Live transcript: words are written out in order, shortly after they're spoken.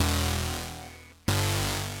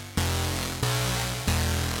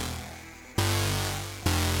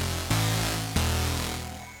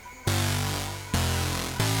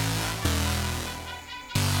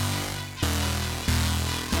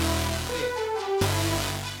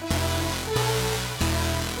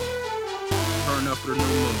up for the new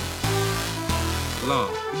moon.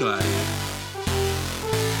 Long, you know how it is.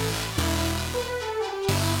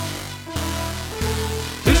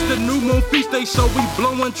 It's the new moon feast day, so we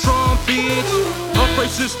blowing trumpets. All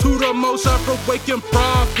praises to the Most High for waking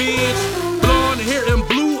prophets. Blonde hair and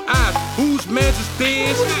blue eyes, whose man's is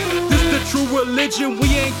this? This the true religion, we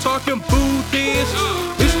ain't talking Buddhist.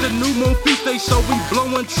 It's the new moon feast day, so we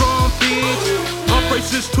blowing trumpets. All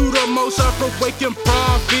praises to the Most High for waking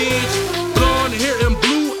prophets. Blonde hair and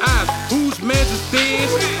blue eyes, whose man's is this?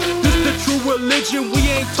 This the true religion, we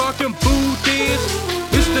ain't talking Buddhist.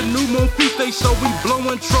 It's the new moon feast day, so we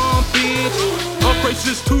blowing trumpets. All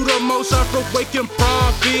praises to the Most High for waking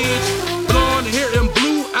prophets. Blonde hair and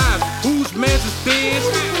blue eyes, whose man's is this?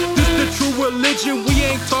 This the true religion, we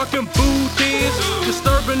ain't talking Buddhist.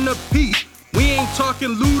 Disturbing the peace, we ain't talking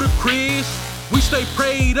ludicrous. We stay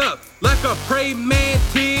prayed up like a prayed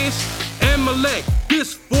mantis. Amalek,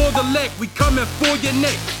 this for the leg, we coming for your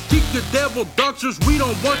neck. Keep your devil doctors, we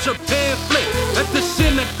don't want your pamphlet. At the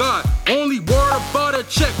synagogue, only worry about a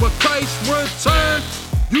check. When Christ return,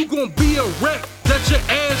 you gon' be a wreck that your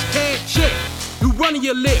ass can't check. You running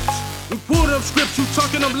your lips, we pull them scripts, you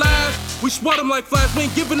talking them lies. We swat them like flies, we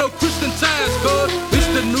ain't giving no Christian ties, cuz it's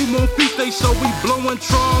the new moon feast day, so we blowing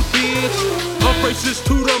trumpets. All praises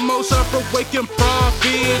to the Most High for waking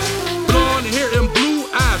prophets. Blonde hair and blue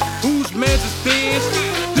eyes, whose man's is this?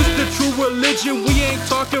 This the true religion, we ain't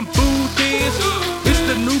talking Buddhist. It's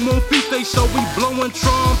the new moon feast day, so we blowing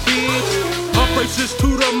trumpets. All praises to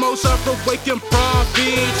the Most High for waking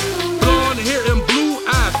prophets. Blonde hair and blue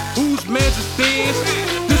eyes, whose man's is this?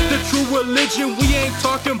 This the true religion, we ain't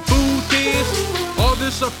talking Buddhist. All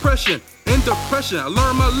this oppression and depression, I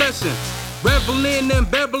learned my lesson. Reveling and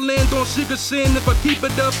babbling, don't seek a sin. If I keep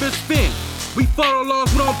it up, it's spin. We follow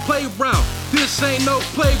laws, we don't play around. This ain't no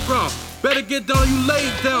playground. Better get down, you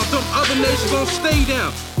lay down. Them other nations gon' stay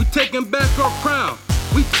down. We taking back our crown.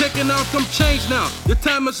 We taking out them chains now. Your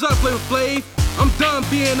time is up, Flavor Flav. I'm done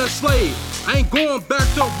being a slave. I ain't going back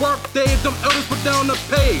to work day. Them elders put down the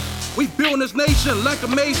pave. We building this nation like a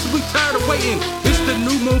maze, so we tired of waiting. It's the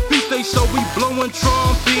new moon feast day, so we blowing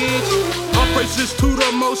trumpets. All praises to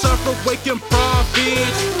the Most High for waking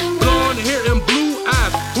prophets. Blonde hair and blue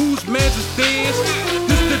eyes, whose man's is this?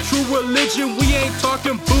 This the true religion, we ain't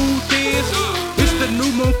talking Buddhist. It's the new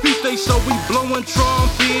moon feast day, so we blowing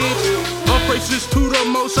trumpets. All praises to the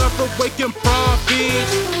Most High for waking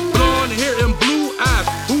prophets. Blonde hair and blue eyes,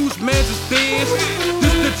 whose man's is this?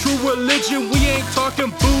 This the true religion, we ain't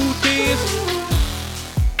talking Buddhist.